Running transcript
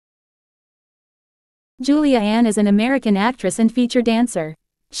Julia Ann is an American actress and feature dancer.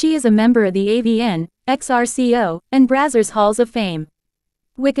 She is a member of the AVN, XRCO, and Brazzers Halls of Fame.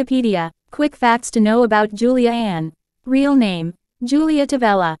 Wikipedia. Quick facts to know about Julia Ann. Real name: Julia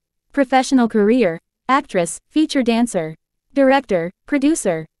Tavella. Professional career: actress, feature dancer. Director,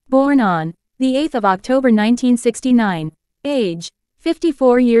 producer. Born on the 8th of October 1969. Age: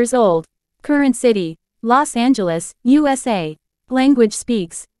 54 years old. Current city: Los Angeles, USA. Language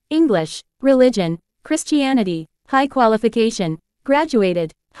speaks English. Religion: Christianity. High qualification: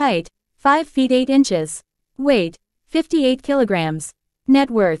 graduated. Height: 5 feet 8 inches. Weight: 58 kilograms. Net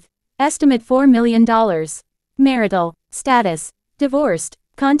worth: estimate $4 million. Marital status: divorced.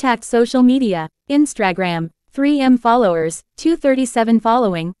 Contact social media: Instagram, 3M followers, 237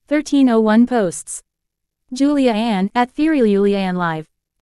 following, 1301 posts. Julia Ann, at Theory Julia Ann Live.